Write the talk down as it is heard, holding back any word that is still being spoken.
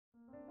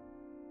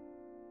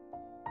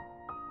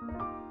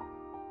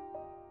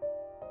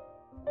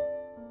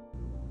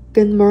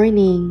Good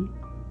morning.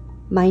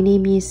 My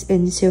name is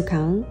Eun-Soo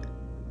Kang.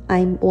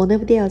 I'm one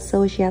of the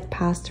associate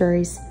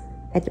pastors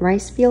at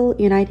Ricefield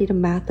United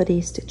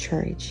Methodist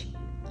Church.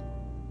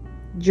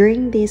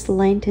 During this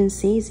Lenten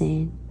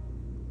season,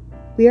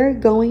 we are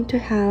going to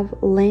have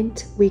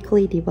Lent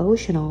weekly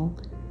devotional,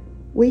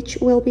 which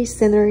will be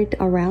centered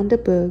around the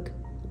book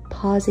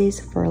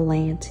Pauses for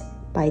Lent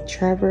by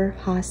Trevor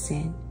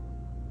Hassan.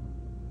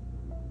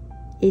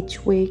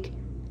 Each week,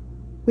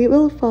 we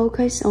will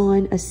focus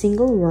on a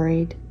single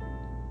word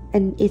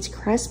and its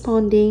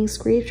corresponding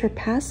scripture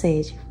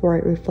passage for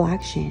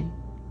reflection.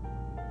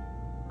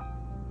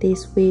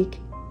 This week,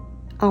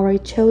 our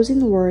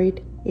chosen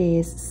word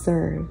is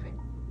serve,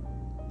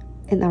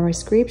 and our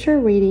scripture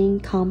reading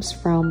comes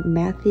from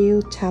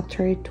Matthew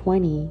chapter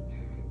 20,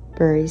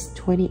 verse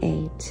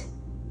 28.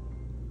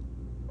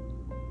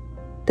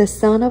 The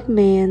Son of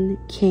Man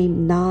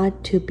came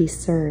not to be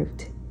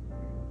served,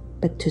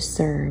 but to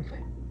serve.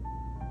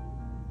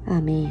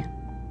 Amen.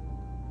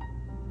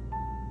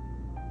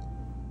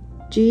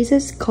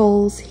 Jesus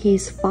calls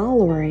his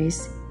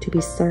followers to be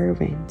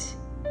servants.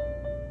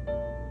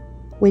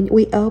 When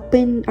we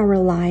open our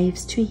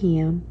lives to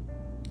him,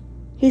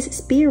 his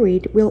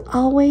Spirit will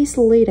always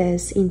lead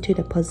us into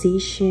the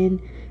position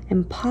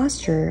and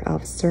posture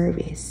of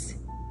service.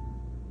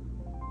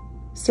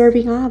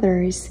 Serving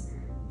others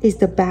is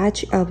the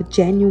badge of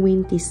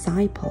genuine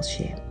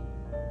discipleship.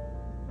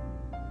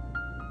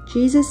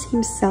 Jesus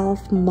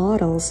himself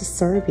models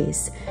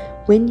service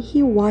when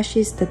he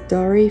washes the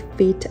dirty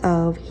feet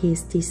of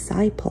his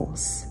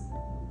disciples.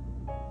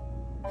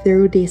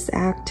 Through this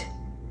act,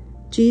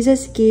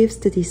 Jesus gives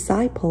the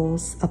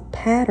disciples a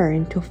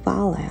pattern to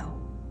follow.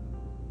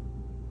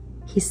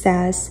 He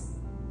says,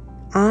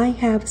 "I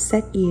have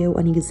set you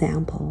an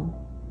example,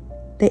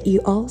 that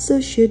you also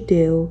should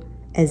do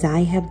as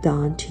I have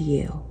done to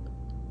you."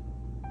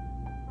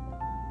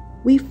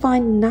 We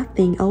find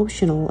nothing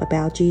optional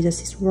about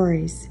Jesus'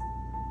 words.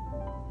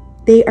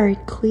 They are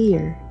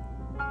clear,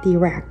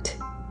 direct,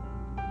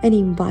 and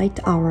invite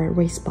our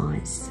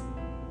response.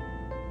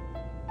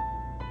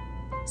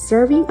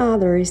 Serving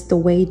others the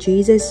way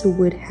Jesus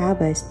would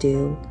have us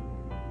do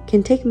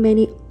can take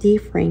many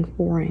different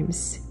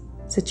forms,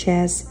 such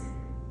as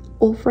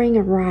offering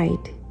a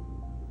ride,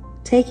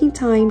 taking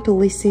time to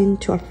listen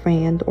to a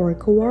friend or a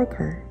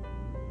coworker,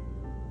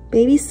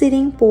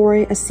 babysitting for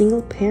a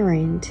single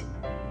parent,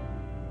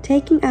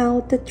 taking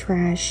out the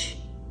trash,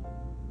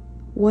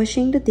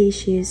 washing the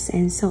dishes,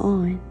 and so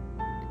on.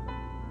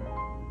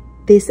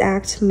 These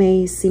acts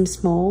may seem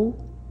small,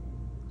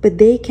 but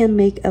they can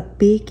make a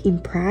big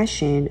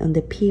impression on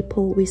the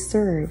people we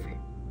serve.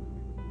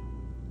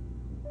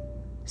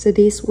 So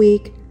this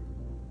week,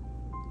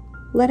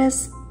 let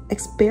us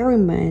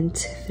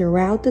experiment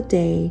throughout the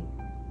day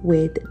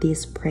with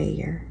this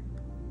prayer.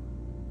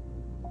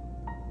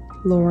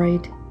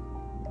 Lord,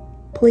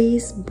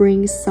 please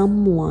bring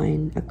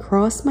someone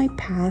across my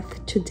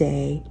path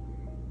today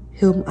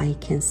whom I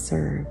can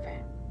serve.